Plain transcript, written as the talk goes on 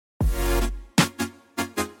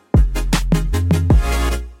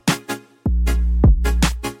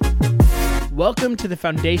Welcome to the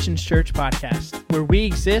Foundations Church podcast, where we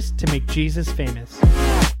exist to make Jesus famous.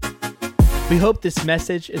 We hope this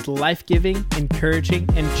message is life-giving, encouraging,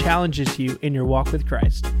 and challenges you in your walk with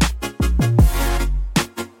Christ.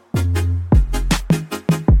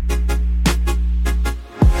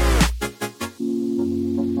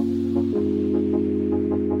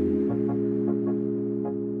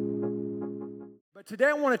 But today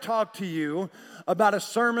I want to talk to you about a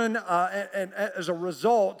sermon, and as a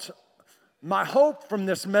result, my hope from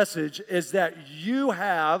this message is that you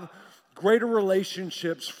have greater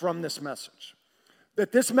relationships from this message.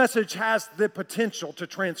 That this message has the potential to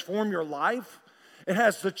transform your life. It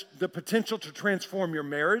has the potential to transform your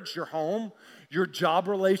marriage, your home, your job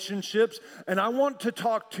relationships. And I want to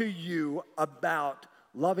talk to you about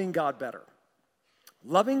loving God better.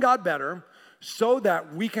 Loving God better so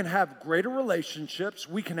that we can have greater relationships,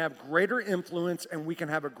 we can have greater influence, and we can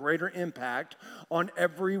have a greater impact on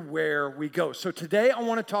everywhere we go. So today I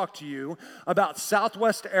want to talk to you about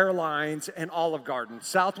Southwest Airlines and Olive Garden.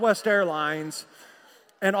 Southwest Airlines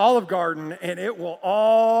and Olive Garden, and it will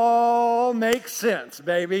all make sense,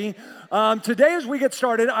 baby. Today as we get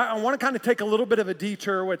started, I want to kind of take a little bit of a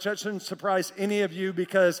detour, which that shouldn't surprise any of you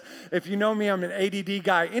because if you know me, I'm an ADD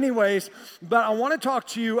guy anyways, but I want to talk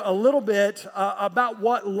to you a little bit about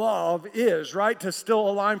what love is, right? To steal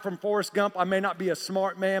a line from Forrest Gump, I may not be a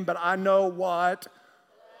smart man, but I know what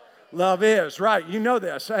love is, right? You know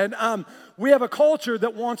this. And we have a culture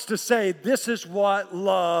that wants to say this is what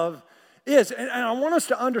love is. And I want us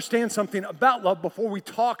to understand something about love before we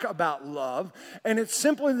talk about love. And it's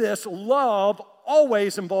simply this: love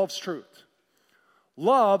always involves truth.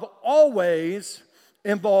 Love always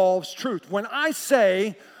involves truth. When I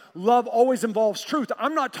say love always involves truth,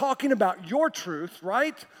 I'm not talking about your truth,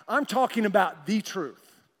 right? I'm talking about the truth.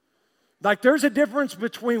 Like there's a difference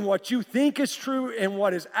between what you think is true and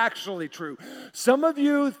what is actually true. Some of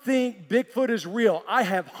you think Bigfoot is real. I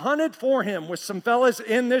have hunted for him with some fellas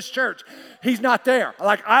in this church. He's not there.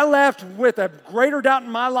 Like I left with a greater doubt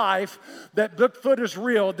in my life that Bigfoot is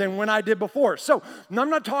real than when I did before. So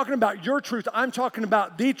I'm not talking about your truth. I'm talking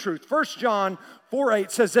about the truth. 1 John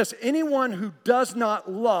 4:8 says this: anyone who does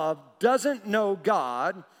not love doesn't know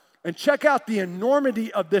God. And check out the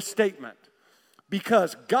enormity of this statement.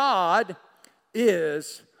 Because God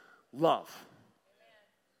is love.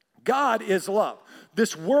 God is love.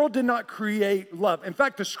 This world did not create love. In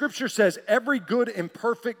fact, the scripture says every good and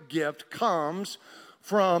perfect gift comes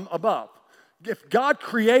from above. If God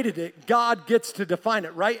created it, God gets to define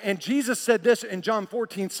it, right? And Jesus said this in John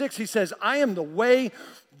 14:6. He says, I am the way,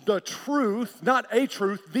 the truth, not a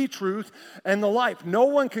truth, the truth, and the life. No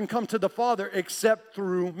one can come to the Father except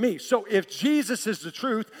through me. So if Jesus is the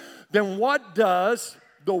truth, then what does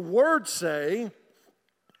the Word say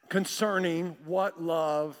concerning what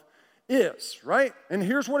love is, right? And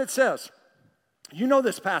here's what it says. You know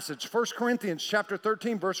this passage, 1 Corinthians chapter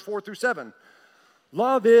 13, verse 4 through 7.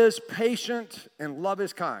 Love is patient and love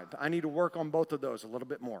is kind. I need to work on both of those a little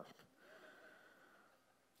bit more.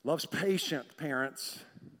 Love's patient, parents.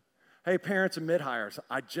 Hey, parents and mid-hires,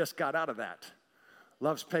 I just got out of that.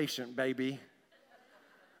 Love's patient, baby.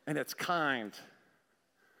 And it's kind.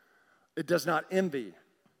 It does not envy.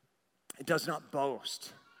 It does not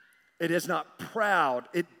boast. It is not proud.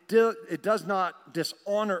 It does not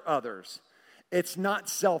dishonor others. It's not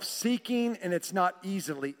self-seeking, and it's not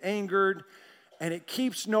easily angered, and it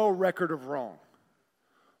keeps no record of wrong.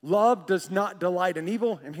 Love does not delight in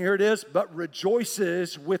evil, and here it is, but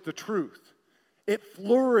rejoices with the truth. It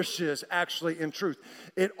flourishes actually in truth.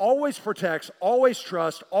 It always protects, always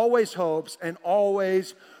trusts, always hopes, and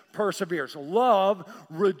always perseveres. Love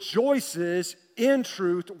rejoices in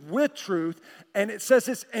truth, with truth, and it says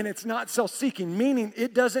this, and it's not self-seeking, meaning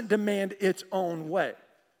it doesn't demand its own way.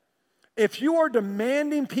 If you are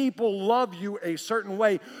demanding people love you a certain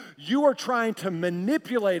way, you are trying to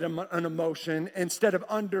manipulate an emotion instead of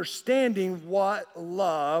understanding what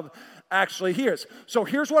love actually is. So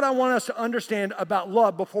here's what I want us to understand about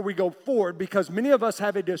love before we go forward, because many of us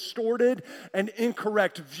have a distorted and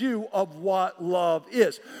incorrect view of what love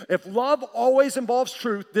is. If love always involves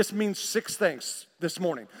truth, this means 6 things this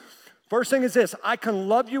morning. First thing is this: I can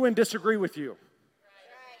love you and disagree with you.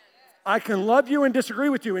 I can love you and disagree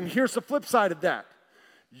with you. And here's the flip side of that.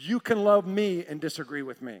 You can love me and disagree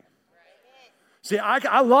with me. See,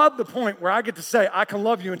 I love the point where I get to say, I can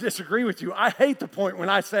love you and disagree with you. I hate the point when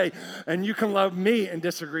I say, and you can love me and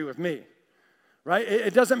disagree with me, right?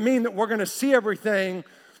 It doesn't mean that we're going to see everything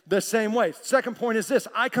the same way. Second point is this: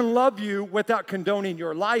 I can love you without condoning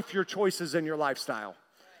your life, your choices, and your lifestyle,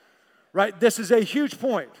 right? This is a huge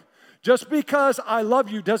point. Just because I love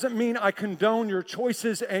you doesn't mean I condone your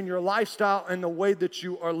choices and your lifestyle and the way that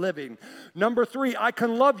you are living. Number 3, I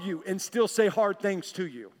can love you and still say hard things to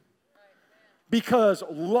you. Because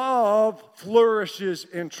love flourishes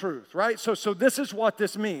in truth, right? So this is what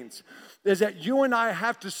this means, is that you and I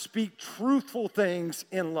have to speak truthful things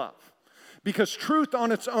in love. Because truth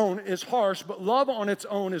on its own is harsh, but love on its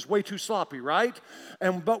own is way too sloppy, right?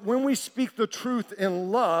 But when we speak the truth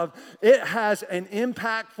in love, it has an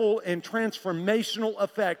impactful and transformational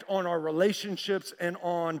effect on our relationships and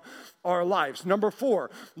on our lives. Number 4,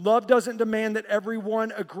 love doesn't demand that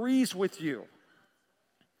everyone agrees with you.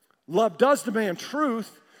 Love does demand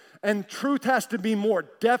truth, and truth has to be more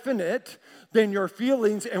definite than your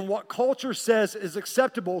feelings and what culture says is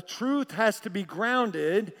acceptable. Truth has to be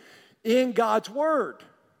grounded in God's word,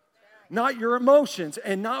 not your emotions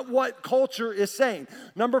and not what culture is saying.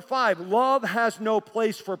 Number 5, love has no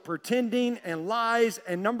place for pretending and lies.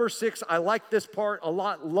 And number 6, I like this part a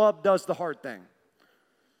lot, love does the hard thing.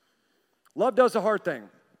 Love does the hard thing.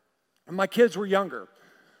 When my kids were younger,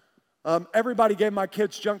 everybody gave my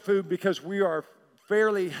kids junk food because we are a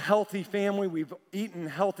fairly healthy family. We've eaten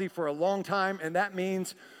healthy for a long time, and that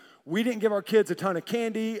means we didn't give our kids a ton of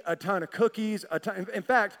candy, a ton of cookies, in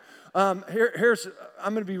fact, I'm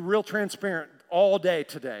going to be real transparent all day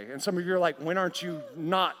today. And some of you are like, when are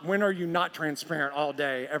you not transparent all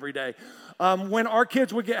day, every day? When our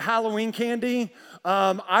kids would get Halloween candy,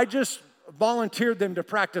 I just volunteered them to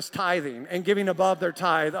practice tithing and giving above their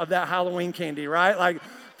tithe of that Halloween candy, right? Like,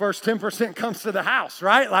 first 10% comes to the house,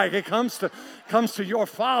 right? Like, it comes to your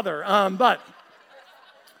father. But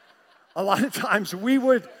a lot of times we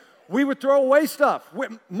would throw away stuff.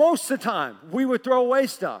 Most of the time, we would throw away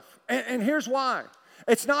stuff. And here's why.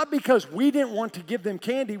 It's not because we didn't want to give them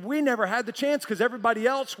candy. We never had the chance because everybody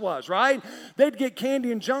else was, right? They'd get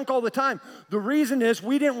candy and junk all the time. The reason is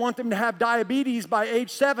we didn't want them to have diabetes by age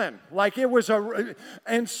 7.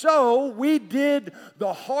 And so we did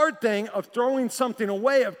the hard thing of throwing something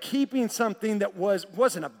away, of keeping something that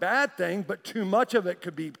wasn't a bad thing, but too much of it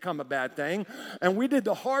could become a bad thing. And we did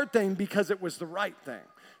the hard thing because it was the right thing.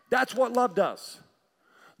 That's what love does.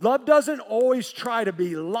 Love doesn't always try to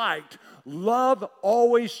be liked. Love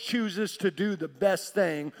always chooses to do the best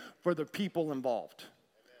thing for the people involved.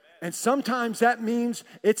 And sometimes that means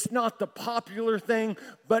it's not the popular thing,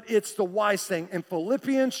 but it's the wise thing. In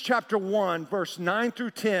Philippians chapter 1, verse 9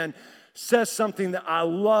 through 10, says something that I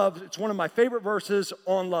love. It's one of my favorite verses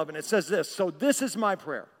on love, and it says this: "So this is my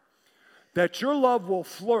prayer, that your love will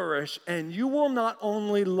flourish, and you will not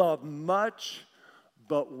only love much,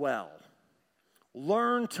 but well.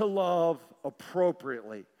 Learn to love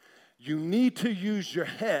appropriately. You need to use your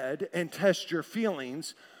head and test your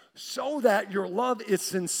feelings so that your love is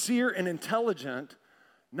sincere and intelligent,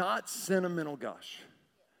 not sentimental gush."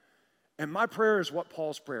 And my prayer is what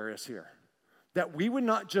Paul's prayer is here, that we would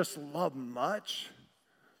not just love much,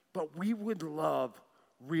 but we would love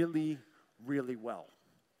really, really well.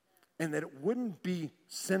 And that it wouldn't be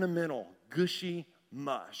sentimental, gushy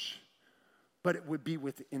mush, but it would be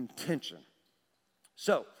with intention.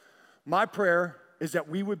 So, my prayer is that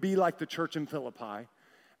we would be like the church in Philippi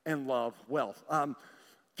and love well.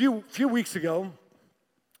 Few weeks ago,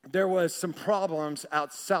 there was some problems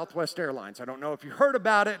at Southwest Airlines. I don't know if you heard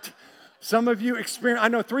about it. Some of you experienced, I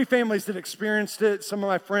know 3 families that experienced it. Some of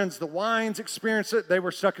my friends, the Wines, experienced it. They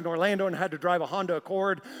were stuck in Orlando and had to drive a Honda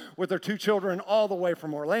Accord with their 2 children all the way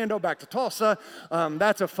from Orlando back to Tulsa.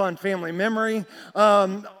 That's a fun family memory.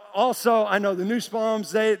 Also, I know the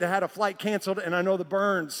Nussbaums, they had a flight canceled, and I know the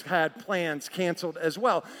Burns had plans canceled as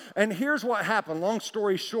well. And here's what happened. Long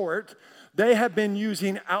story short, they have been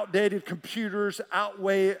using outdated computers,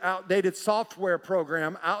 outdated software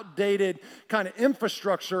program, outdated kind of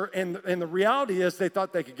infrastructure, and the reality is they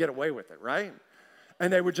thought they could get away with it, right?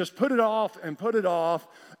 And they would just put it off and put it off.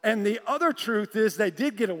 And the other truth is they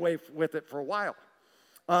did get away with it for a while.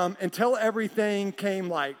 Until everything came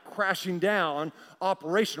like crashing down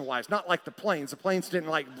operational-wise. Not like the planes. The planes didn't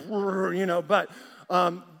but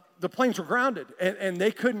the planes were grounded and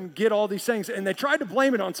they couldn't get all these things. And they tried to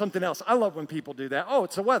blame it on something else. I love when people do that. Oh,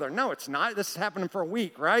 it's the weather. No, it's not. This is happening for a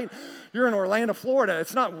week, right? You're in Orlando, Florida.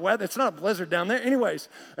 It's not weather. It's not a blizzard down there. Anyways,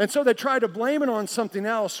 and so they tried to blame it on something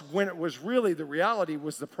else when it was really the reality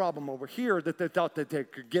was the problem over here that they thought that they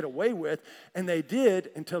could get away with. And they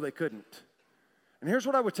did until they couldn't. And here's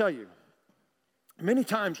what I would tell you. Many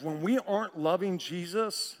times when we aren't loving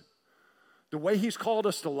Jesus the way he's called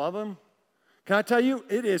us to love him, can I tell you,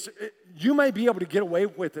 you may be able to get away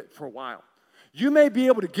with it for a while. You may be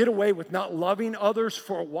able to get away with not loving others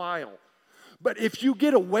for a while. But if you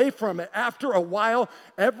get away from it, after a while,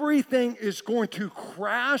 everything is going to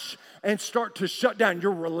crash and start to shut down.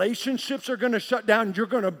 Your relationships are going to shut down. You're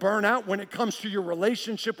going to burn out when it comes to your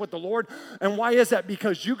relationship with the Lord. And why is that?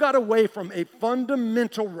 Because you got away from a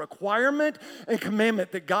fundamental requirement and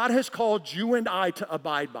commandment that God has called you and I to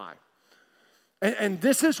abide by. And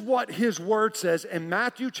this is what his word says in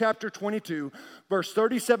Matthew chapter 22, verse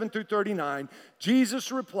 37 through 39.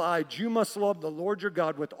 Jesus replied, "You must love the Lord your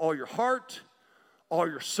God with all your heart, all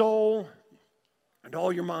your soul, and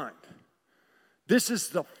all your mind." This is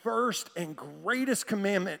the first and greatest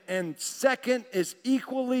commandment, and second is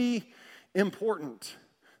equally important.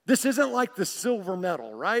 This isn't like the silver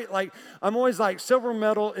medal, right? Like, I'm always like, silver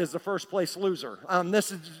medal is the first place loser.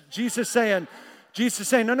 This is Jesus saying,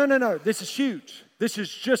 no, this is huge. This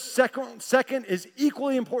is just second. Second is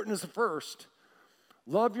equally important as the first.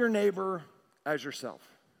 Love your neighbor as yourself.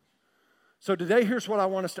 So today, here's what I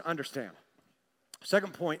want us to understand.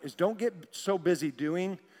 Second point is, don't get so busy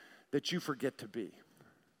doing that you forget to be.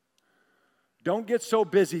 Don't get so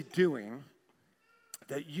busy doing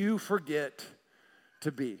that you forget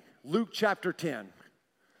to be. Luke chapter 10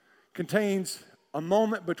 contains a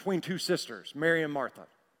moment between two sisters, Mary and Martha.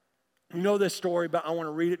 You know this story, but I want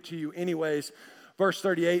to read it to you anyways. Verse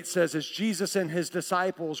 38 says, as Jesus and his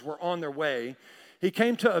disciples were on their way, he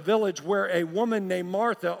came to a village where a woman named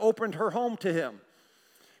Martha opened her home to him.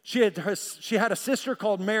 She had a sister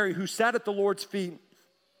called Mary who sat at the Lord's feet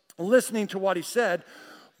listening to what he said,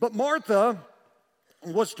 but Martha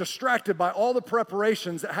was distracted by all the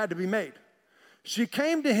preparations that had to be made. She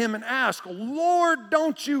came to him and asked, "Lord,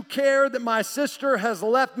 don't you care that my sister has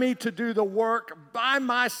left me to do the work by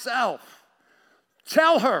myself?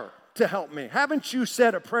 Tell her to help me. Haven't you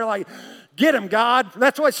said a prayer like, get him, God?"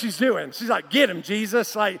 That's what she's doing. She's like, get him,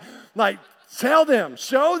 Jesus. Like, tell them,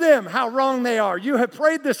 show them how wrong they are. You have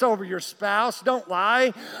prayed this over your spouse. Don't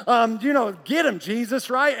lie. Get him, Jesus,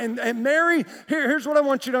 right? And Mary, here's what I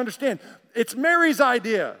want you to understand. It's Mary's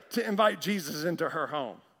idea to invite Jesus into her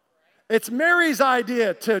home. It's Mary's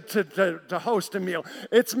idea to host a meal.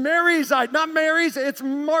 It's Mary's idea, not Mary's, it's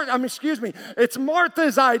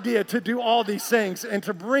Martha's idea to do all these things and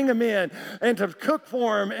to bring them in and to cook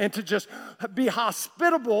for them and to just be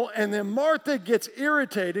hospitable. And then Martha gets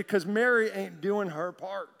irritated because Mary ain't doing her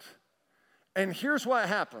part. And here's what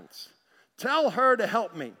happens. Tell her to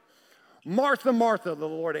help me. Martha, Martha, the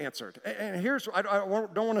Lord answered. And here's, I don't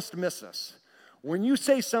want us to miss this. When you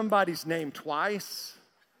say somebody's name twice,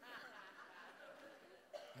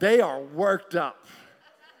 they are worked up.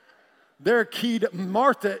 They're keyed.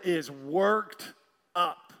 Martha is worked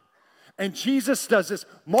up. And Jesus does this.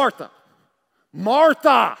 Martha,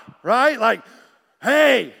 right? Like,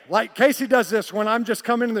 hey, like Casey does this when I'm just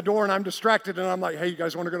coming in the door and I'm distracted and I'm like, hey, you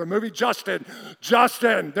guys want to go to a movie? Justin,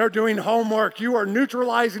 they're doing homework. You are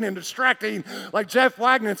neutralizing and distracting like Jeff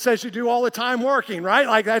Wagner says you do all the time working, right?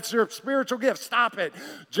 Like that's your spiritual gift. Stop it.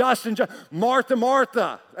 Justin,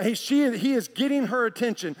 Martha, he is getting her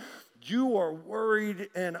attention. You are worried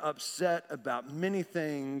and upset about many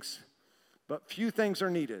things, but few things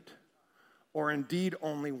are needed, or indeed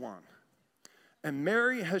only one. And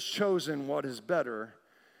Mary has chosen what is better,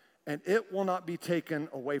 and it will not be taken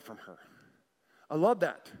away from her. I love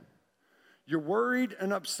that. You're worried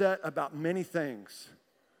and upset about many things,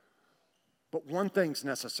 but one thing's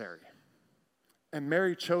necessary. And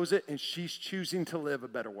Mary chose it, and she's choosing to live a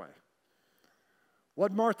better way.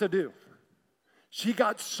 What'd Martha do? She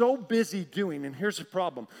got so busy doing, and here's the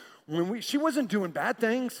problem. She wasn't doing bad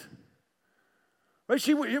things. Right?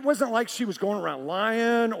 It wasn't like she was going around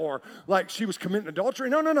lying or like she was committing adultery.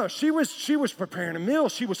 No. She was preparing a meal.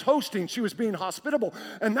 She was hosting. She was being hospitable.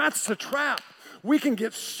 And that's the trap. We can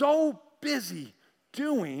get so busy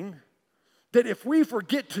doing that if we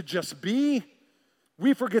forget to just be,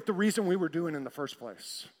 we forget the reason we were doing in the first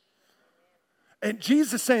place. And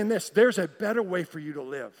Jesus is saying this, there's a better way for you to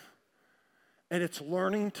live. And it's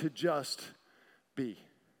learning to just be.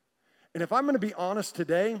 And if I'm going to be honest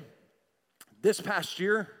today, this past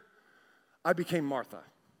year, I became Martha.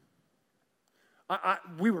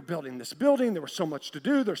 We were building this building. There was so much to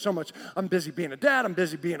do. There's so much. I'm busy being a dad. I'm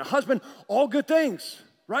busy being a husband. All good things,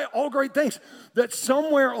 right? All great things. That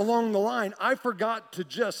somewhere along the line, I forgot to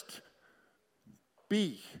just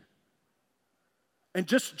be. And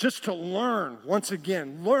just to learn, once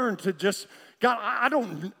again, learn to just, God, I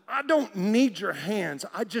don't need your hands.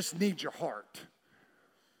 I just need your heart.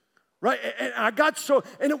 Right? And I got so,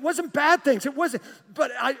 and it wasn't bad things. It wasn't, but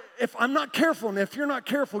if I'm not careful, and if you're not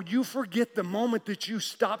careful, you forget the moment that you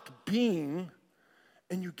stopped being,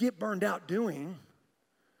 and you get burned out doing,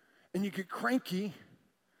 and you get cranky,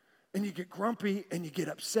 and you get grumpy, and you get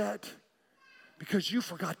upset, because you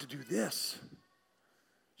forgot to do this.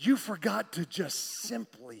 You forgot to just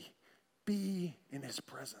simply be in his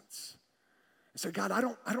presence. And say, God, I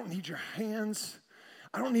don't need your hands.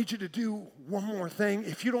 I don't need you to do one more thing.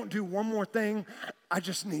 If you don't do one more thing, I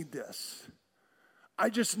just need this. I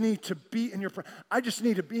just need to be in your prayer. I just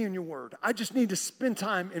need to be in your word. I just need to spend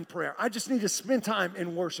time in prayer. I just need to spend time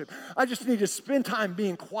in worship. I just need to spend time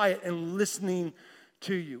being quiet and listening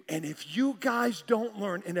to you. And if you guys don't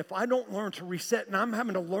learn, and if I don't learn to reset, and I'm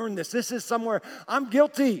having to learn this is somewhere, I'm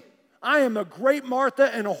guilty. I am a great Martha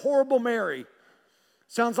and a horrible Mary.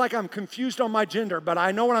 Sounds like I'm confused on my gender, but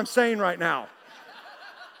I know what I'm saying right now.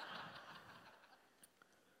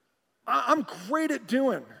 I'm great at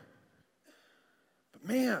doing. But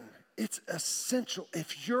man, it's essential.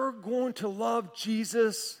 If you're going to love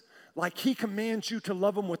Jesus like he commands you to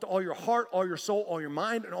love him with all your heart, all your soul, all your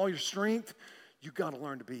mind, and all your strength, you've got to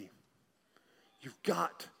learn to be. You've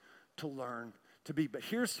got to learn to be. But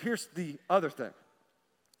here's the other thing.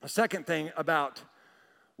 The second thing about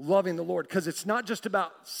loving the Lord, because it's not just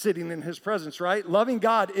about sitting in his presence, right? Loving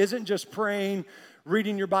God isn't just praying,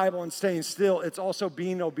 reading your Bible, and staying still. It's also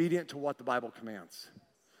being obedient to what the Bible commands.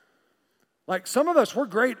 Like some of us, we're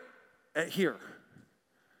great at here.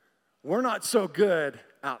 We're not so good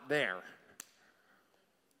out there,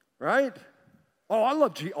 right? Oh,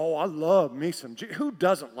 I love me some Jesus. Who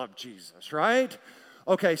doesn't love Jesus, right?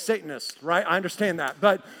 Okay, Satanists, right? I understand that.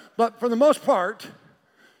 But for the most part,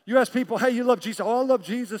 you ask people, hey, you love Jesus? Oh, I love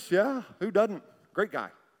Jesus. Yeah, who doesn't? Great guy.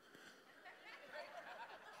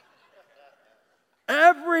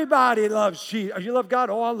 Everybody loves Jesus. You love God?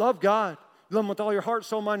 Oh, I love God. You love him with all your heart,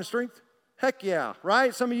 soul, mind, and strength? Heck yeah,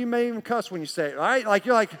 right? Some of you may even cuss when you say it, right? Like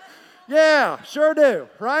you're like, yeah, sure do,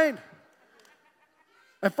 right?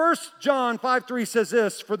 And 1 John 5:3 says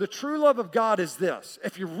this, for the true love of God is this.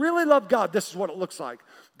 If you really love God, this is what it looks like.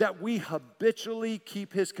 That we habitually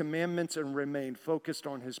keep his commandments and remain focused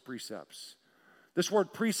on his precepts. This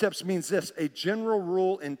word precepts means this, a general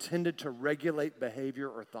rule intended to regulate behavior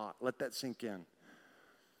or thought. Let that sink in.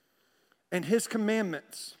 And his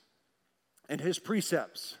commandments and his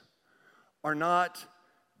precepts are not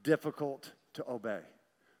difficult to obey.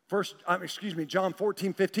 John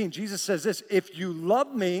 14:15, Jesus says this, if you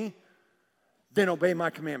love me, then obey my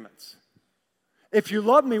commandments. If you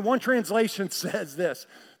love me, one translation says this,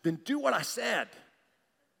 then do what I said.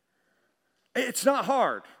 It's not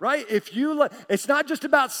hard, right? It's not just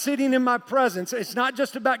about sitting in my presence. It's not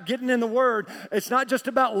just about getting in the word. It's not just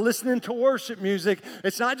about listening to worship music.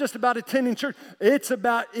 It's not just about attending church. It's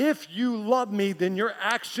about if you love me, then your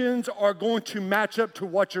actions are going to match up to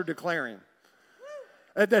what you're declaring.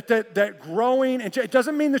 That growing, and it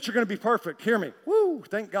doesn't mean that you're going to be perfect. Hear me. Woo,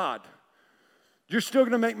 thank God. You're still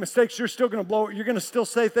going to make mistakes. You're still going to blow it. You're going to still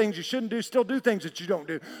say things you shouldn't do, still do things that you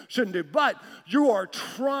shouldn't do. But you are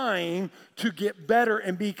trying to get better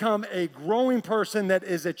and become a growing person that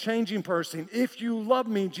is a changing person. If you love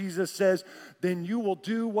me, Jesus says, then you will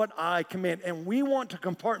do what I command. And we want to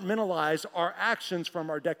compartmentalize our actions from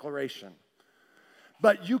our declaration.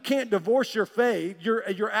 But you can't divorce your faith,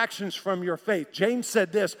 your actions from your faith. James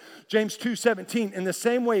said this, James 2:17, in the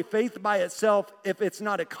same way, faith by itself, if it's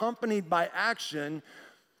not accompanied by action,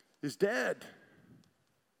 is dead.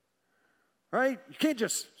 Right? You can't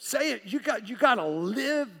just say it. You got to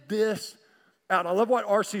live this out. I love what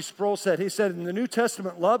R.C. Sproul said. He said, in the New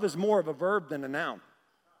Testament, love is more of a verb than a noun.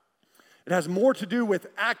 It has more to do with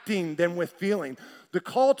acting than with feeling. The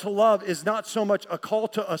call to love is not so much a call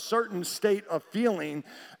to a certain state of feeling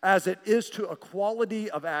as it is to a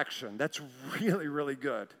quality of action. That's really, really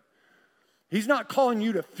good. He's not calling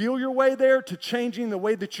you to feel your way there, to changing the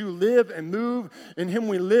way that you live and move. In him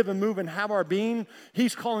we live and move and have our being.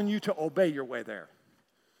 He's calling you to obey your way there.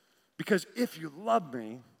 Because if you love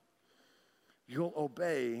me, you'll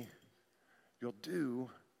obey, you'll do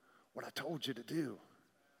what I told you to do.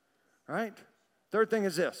 Right? Third thing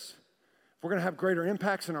is this. If we're going to have greater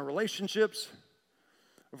impacts in our relationships,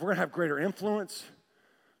 if we're going to have greater influence,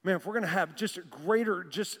 man, if we're going to have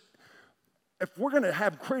if we're going to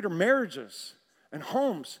have greater marriages and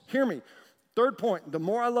homes, hear me. Third point, the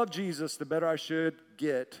more I love Jesus, the better I should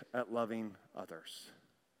get at loving others.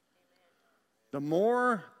 The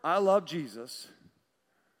more I love Jesus,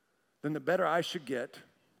 then the better I should get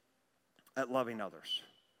at loving others.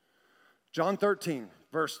 John 13,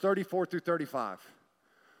 verse 34 through 35.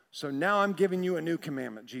 So now I'm giving you a new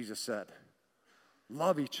commandment, Jesus said.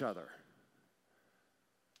 Love each other.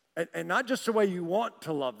 And not just the way you want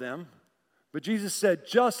to love them, but Jesus said,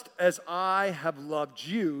 just as I have loved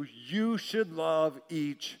you, you should love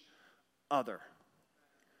each other.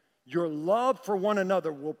 Your love for one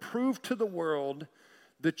another will prove to the world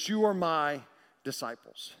that you are my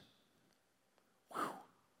disciples. Whew.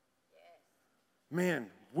 Man,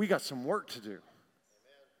 we got some work to do.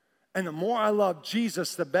 And the more I love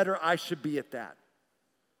Jesus, the better I should be at that.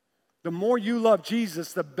 The more you love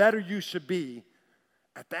Jesus, the better you should be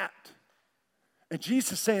at that. And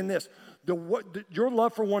Jesus is saying this, your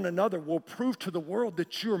love for one another will prove to the world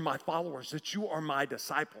that you are my followers, that you are my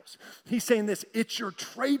disciples. He's saying this, it's your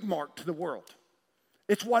trademark to the world.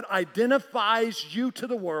 It's what identifies you to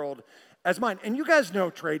the world as mine. And you guys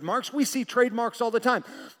know trademarks. We see trademarks all the time.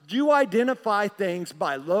 You identify things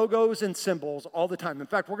by logos and symbols all the time. In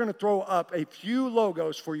fact, we're going to throw up a few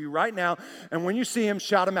logos for you right now. And when you see them,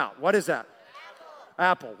 shout them out. What is that?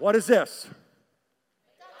 Apple. What is this?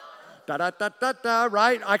 Da-da-da-da-da,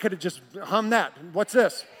 right? I could have just hummed that. What's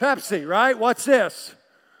this? Pepsi, right? What's this?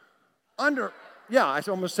 Yeah, I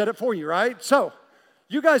almost said it for you, right? So,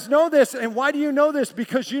 you guys know this, and why do you know this?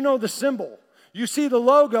 Because you know the symbol. You see the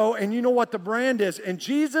logo and you know what the brand is. And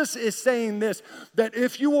Jesus is saying this, that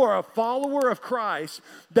if you are a follower of Christ,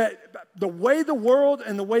 that the way the world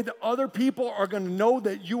and the way that other people are going to know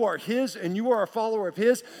that you are His and you are a follower of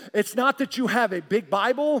His, it's not that you have a big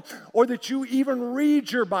Bible or that you even read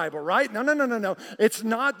your Bible, right? No. It's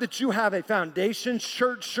not that you have a Foundation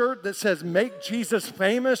shirt that says, make Jesus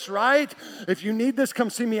famous, right? If you need this, come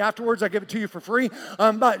see me afterwards. I give it to you for free.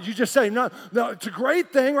 But you just say, no, it's a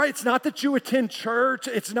great thing, right? It's not that you attend church.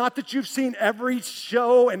 It's not that you've seen every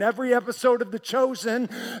show and every episode of The Chosen.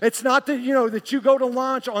 It's not that, that you go to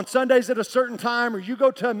lunch on Sundays at a certain time, or you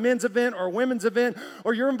go to a men's event or a women's event,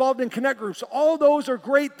 or you're involved in connect groups. All those are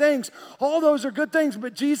great things. All those are good things.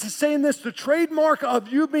 But Jesus is saying this, the trademark of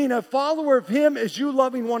you being a follower of Him is you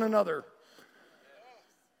loving one another.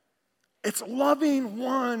 It's loving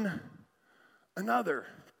one another.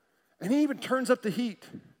 And He even turns up the heat.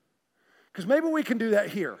 Because maybe we can do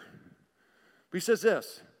that here. But He says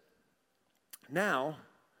this, now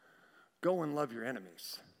go and love your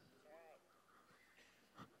enemies.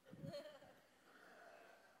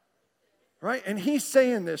 Right? And He's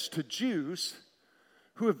saying this to Jews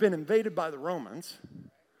who have been invaded by the Romans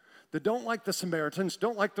that don't like the Samaritans,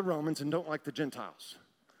 don't like the Romans, and don't like the Gentiles.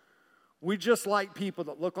 We just like people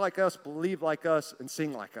that look like us, believe like us, and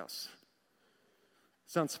sing like us.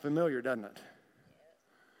 Sounds familiar, doesn't it?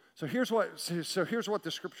 So here's what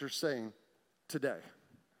the Scripture's saying today.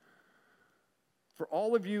 For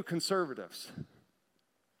all of you conservatives,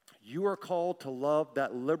 you are called to love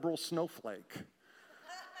that liberal snowflake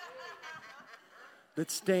that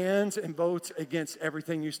stands and votes against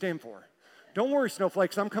everything you stand for. Don't worry,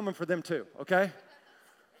 snowflakes, I'm coming for them too, okay?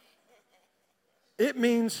 It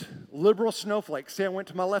means liberal snowflakes. See, I went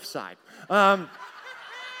to my left side.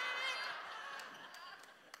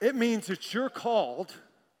 It means that you're called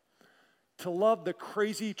to love the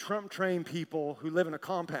crazy Trump train people who live in a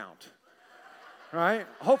compound, right?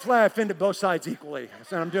 Hopefully I offended both sides equally,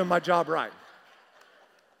 and I'm doing my job right.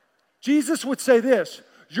 Jesus would say this,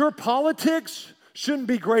 your politics shouldn't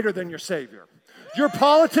be greater than your Savior. Your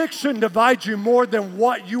politics shouldn't divide you more than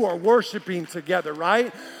what you are worshiping together,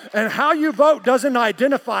 right? And how you vote doesn't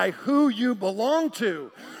identify who you belong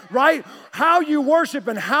to, right? How you worship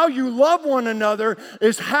and how you love one another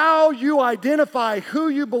is how you identify who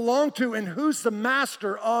you belong to and who's the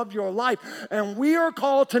master of your life. And we are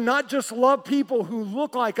called to not just love people who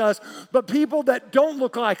look like us, but people that don't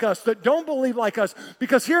look like us, that don't believe like us.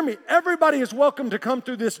 Because hear me, everybody is welcome to come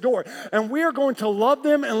through this door. And we are going to love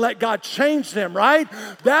them and let God change them, right?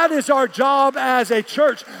 That is our job as a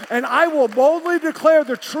church. And I will boldly declare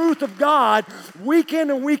the truth of God week in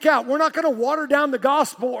and week out. We're not going to water down the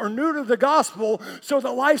gospel or neuter the gospel so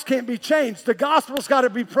that lives can't be changed. The gospel's got to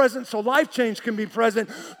be present so life change can be present.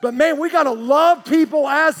 But man, we got to love people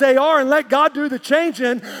as they are and let God do the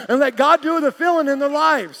changing and let God do the filling in their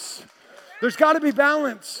lives. There's got to be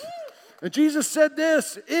balance. And Jesus said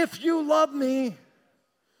this, if you love me,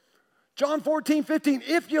 John 14:15,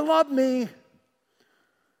 if you love me,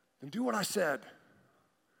 then do what I said.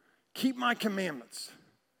 Keep my commandments.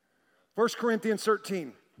 1 Corinthians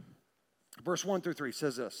 13, verse 1 through 3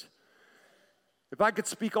 says this. If I could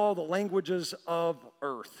speak all the languages of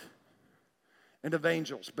earth and of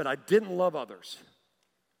angels, but I didn't love others,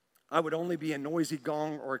 I would only be a noisy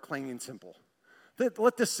gong or a clanging cymbal.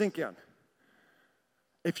 Let this sink in.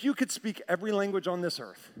 If you could speak every language on this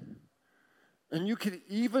earth, and you could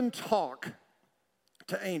even talk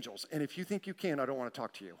to angels, and if you think you can, I don't want to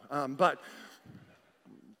talk to you, but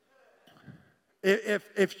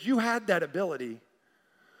if you had that ability,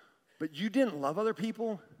 but you didn't love other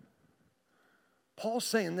people, Paul's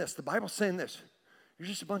saying this, the Bible's saying this, you're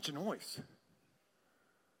just a bunch of noise.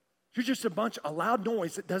 You're just a loud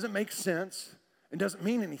noise that doesn't make sense and doesn't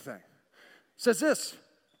mean anything. says this,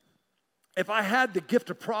 if I had the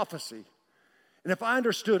gift of prophecy, and if I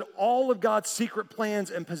understood all of God's secret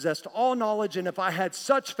plans and possessed all knowledge, and if I had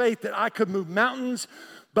such faith that I could move mountains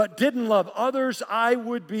but didn't love others, I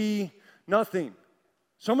would be nothing.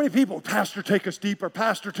 So many people, Pastor, take us deeper.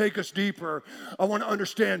 Pastor, take us deeper. I want to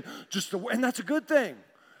understand just the way, and that's a good thing.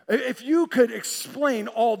 If you could explain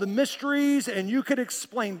all the mysteries and you could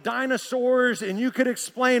explain dinosaurs and you could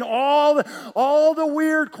explain all the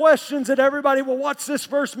weird questions that everybody, well, what's this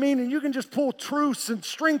verse mean? And you can just pull truths and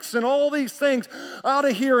strengths and all these things out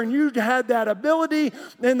of here, and you had that ability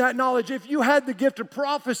and that knowledge. If you had the gift of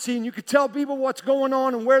prophecy and you could tell people what's going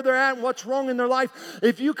on and where they're at and what's wrong in their life,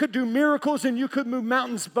 if you could do miracles and you could move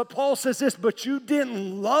mountains, but Paul says this, but you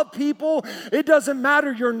didn't love people, it doesn't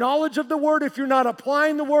matter your knowledge of the word if you're not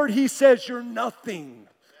applying the word. He says you're nothing.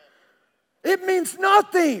 It means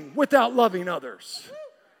nothing without loving others.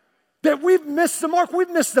 That we've missed the mark. We've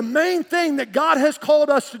missed the main thing that God has called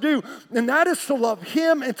us to do, and that is to love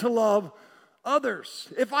Him and to love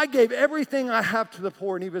others. If I gave everything I have to the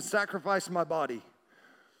poor and even sacrificed my body,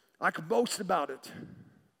 I could boast about it.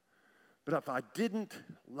 But if I didn't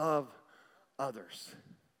love others,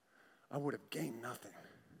 I would have gained nothing.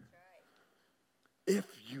 If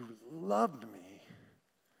you loved me,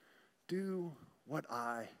 do what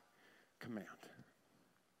I command.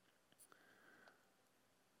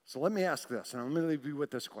 So let me ask this, and I'm going to leave you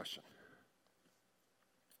with this question.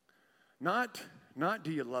 Not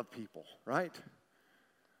do you love people, right?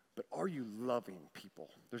 But are you loving people?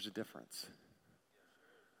 There's a difference.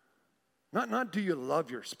 Not do you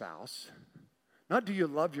love your spouse? Not do you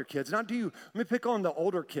love your kids? Not do you, let me pick on the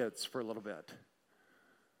older kids for a little bit.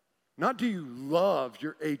 Not do you love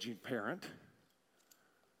your aging parent?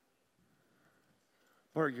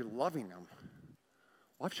 Or are you loving them?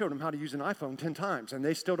 Well, I've showed them how to use an iPhone 10 times, and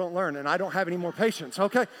they still don't learn, and I don't have any more patience.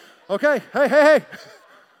 Okay, hey.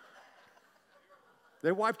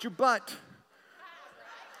 They wiped your butt.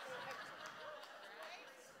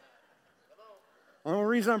 The only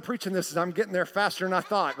reason I'm preaching this is I'm getting there faster than I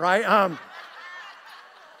thought, right?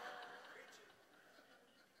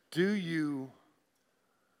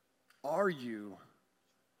 Are you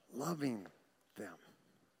loving them?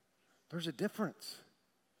 There's a difference.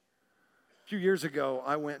 A few years ago,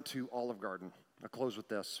 I went to Olive Garden. I'll close with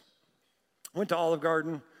this. I went to Olive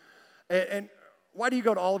Garden. And why do you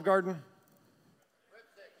go to Olive Garden?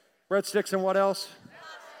 Breadsticks and what else?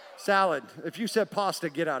 Salad. If you said pasta,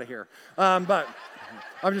 get out of here. But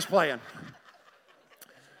I'm just playing.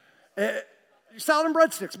 Salad and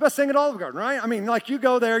breadsticks, best thing at Olive Garden, right? I mean, like you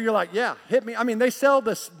go there, you're like, yeah, hit me. I mean, they sell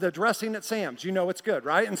the dressing at Sam's. You know it's good,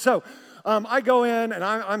 right? And so I go in and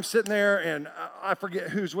I'm sitting there, and I forget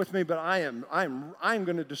who's with me, but I'm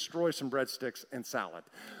going to destroy some breadsticks and salad.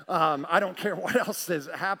 I don't care what else is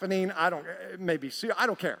happening. I don't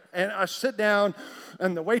care. And I sit down,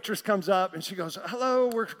 and the waitress comes up, and she goes, "Hello,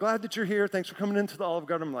 we're glad that you're here. Thanks for coming into the Olive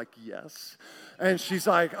Garden." I'm like, "Yes." And she's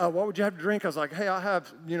like, "What would you have to drink?" I was like, "Hey, I'll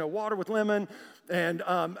have water with lemon." And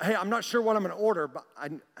hey, I'm not sure what I'm going to order, but I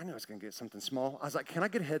knew I was going to get something small. I was like, "Can I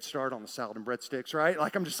get a head start on the salad and breadsticks?" Right?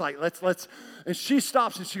 Like I'm just like, let's. And she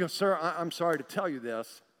stops and she goes, "Sir, I'm sorry to tell you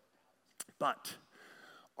this, but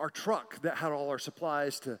our truck that had all our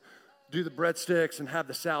supplies to do the breadsticks and have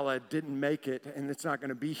the salad didn't make it, and it's not going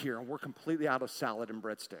to be here, and we're completely out of salad and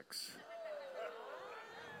breadsticks."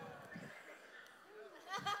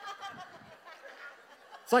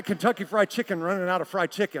 It's like Kentucky Fried Chicken running out of fried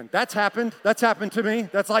chicken. That's happened. That's happened to me.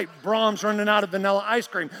 That's like Brahms running out of vanilla ice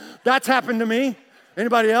cream. That's happened to me.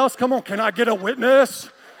 Anybody else? Come on, can I get a witness?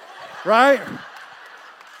 Right?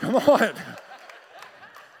 Come on.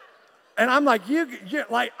 And I'm like,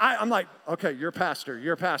 I'm like, okay, you're a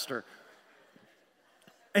pastor.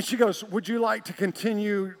 And she goes, "Would you like to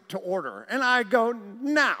continue to order?" And I go,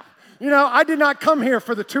 "No. I did not come here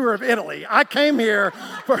for the tour of Italy. I came here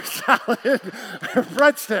for salad and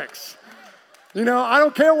breadsticks. I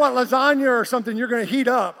don't care what lasagna or something you're going to heat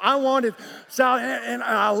up. I wanted salad." And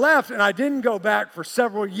I left, and I didn't go back for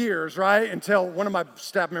several years, right, until one of my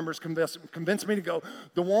staff members convinced me to go.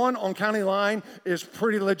 The one on County Line is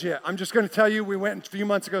pretty legit. I'm just going to tell you, we went a few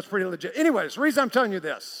months ago. It's pretty legit. Anyways, the reason I'm telling you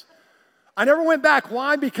this, I never went back.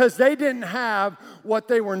 Why? Because they didn't have what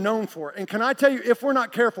they were known for. And can I tell you, if we're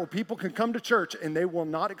not careful, people can come to church and they will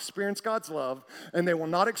not experience God's love, and they will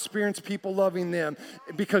not experience people loving them,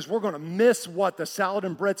 because we're going to miss what the salad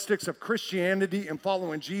and breadsticks of Christianity and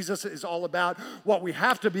following Jesus is all about. What we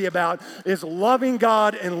have to be about is loving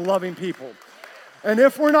God and loving people. And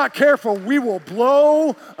if we're not careful, we will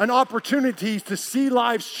blow an opportunity to see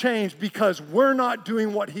lives change because we're not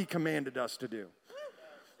doing what He commanded us to do.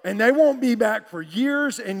 And they won't be back for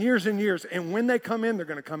years and years and years. And when they come in, they're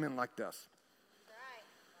going to come in like this.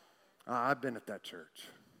 I've been at that church.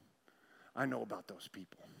 I know about those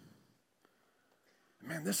people.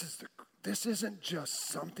 Man, this isn't just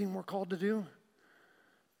something we're called to do.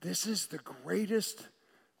 This is the greatest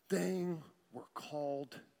thing we're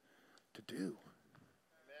called to do.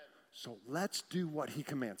 So let's do what he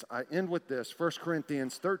commands. I end with this, 1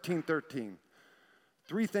 Corinthians 13:13.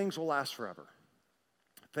 3 things will last forever: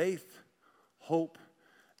 faith, hope,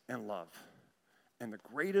 and love. And the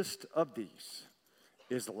greatest of these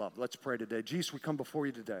is the love. Let's pray today. Jesus, we come before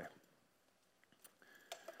you today.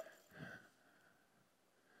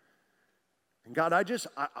 And God, I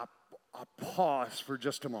pause for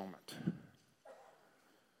just a moment.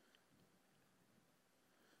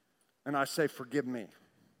 And I say, forgive me.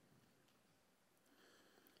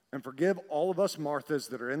 And forgive all of us Marthas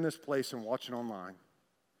that are in this place and watching online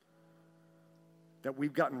that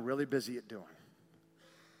we've gotten really busy at doing.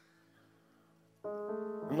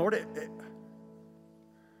 And Lord,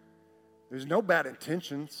 there's no bad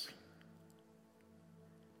intentions.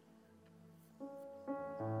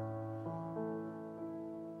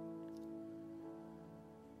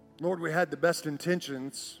 Lord, we had the best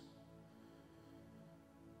intentions,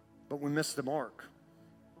 but we missed the mark.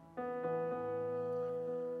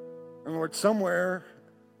 And Lord, somewhere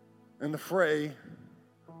in the fray,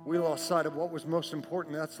 we lost sight of what was most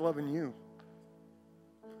important. That's loving you.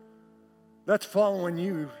 That's following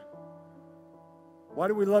you. Why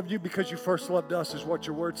do we love you? Because you first loved us, is what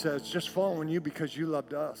your word says. Just following you because you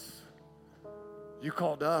loved us. You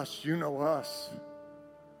called us. You know us.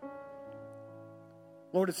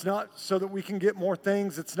 Lord, it's not so that we can get more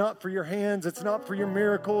things. It's not for your hands. It's not for your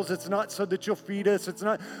miracles. It's not so that you'll feed us. It's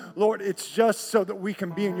not, Lord, it's just so that we can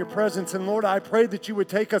be in your presence. And Lord, I pray that you would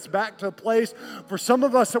take us back to a place. For some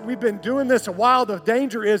of us that we've been doing this a while, the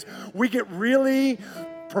danger is we get really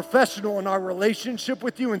professional in our relationship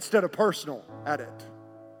with you instead of personal at it.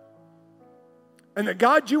 And that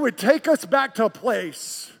God, you would take us back to a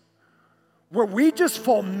place where we just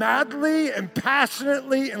fall madly and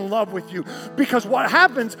passionately in love with you. Because what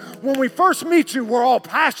happens when we first meet you, we're all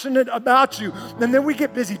passionate about you. And then we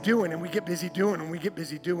get busy doing, and we get busy doing, and we get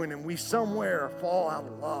busy doing, and we somewhere fall out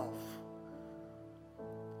of love.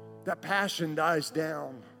 That passion dies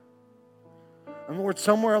down. And Lord,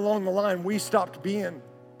 somewhere along the line, we stopped being.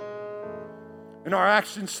 And our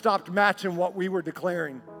actions stopped matching what we were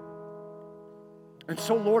declaring. And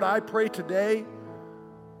so, Lord, I pray today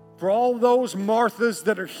for all those Marthas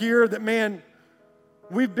that are here that, man,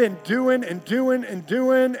 we've been doing,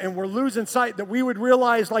 and we're losing sight, that we would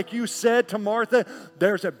realize, like you said to Martha,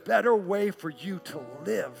 there's a better way for you to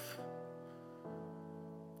live,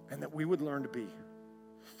 and that we would learn to be.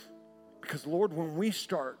 Because, Lord, when we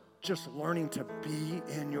start just learning to be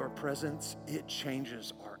in your presence, it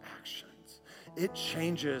changes our actions. It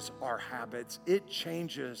changes our habits. It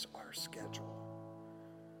changes our schedule.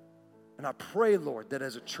 And I pray, Lord, that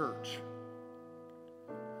as a church,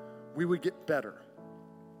 we would get better.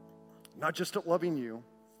 Not just at loving you,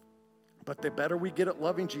 but the better we get at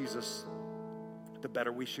loving Jesus, the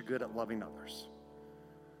better we should get at loving others.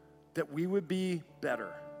 That we would be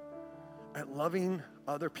better at loving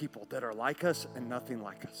other people that are like us and nothing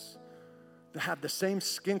like us. That have the same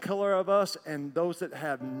skin color of us and those that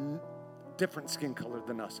have different skin color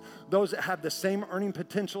than us. Those that have the same earning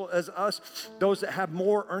potential as us. Those that have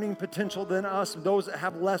more earning potential than us. Those that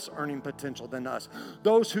have less earning potential than us.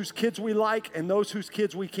 Those whose kids we like and those whose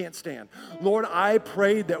kids we can't stand. Lord, I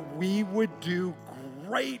pray that we would do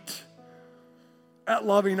great at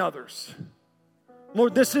loving others.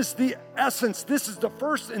 Lord, this is the essence. This is the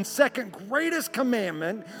first and second greatest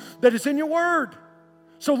commandment that is in your word.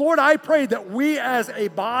 So, Lord, I pray that we as a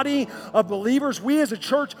body of believers, we as a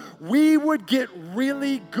church, we would get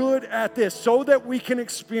really good at this so that we can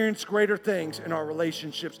experience greater things in our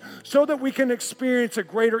relationships, so that we can experience a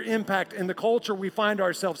greater impact in the culture we find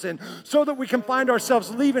ourselves in, so that we can find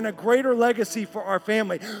ourselves leaving a greater legacy for our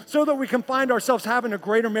family, so that we can find ourselves having a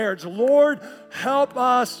greater marriage. Lord, help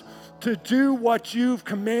us to do what you've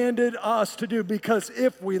commanded us to do, because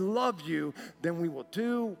if we love you, then we will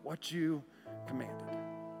do what you commanded.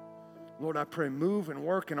 Lord, I pray, move and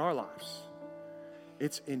work in our lives.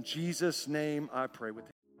 It's in Jesus' name I pray with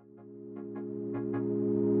you.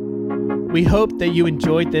 We hope that you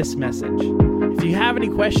enjoyed this message. If you have any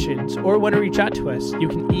questions or want to reach out to us, you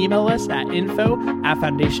can email us at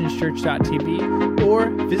info@foundationschurch.tv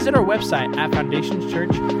or visit our website at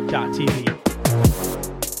foundationschurch.tv.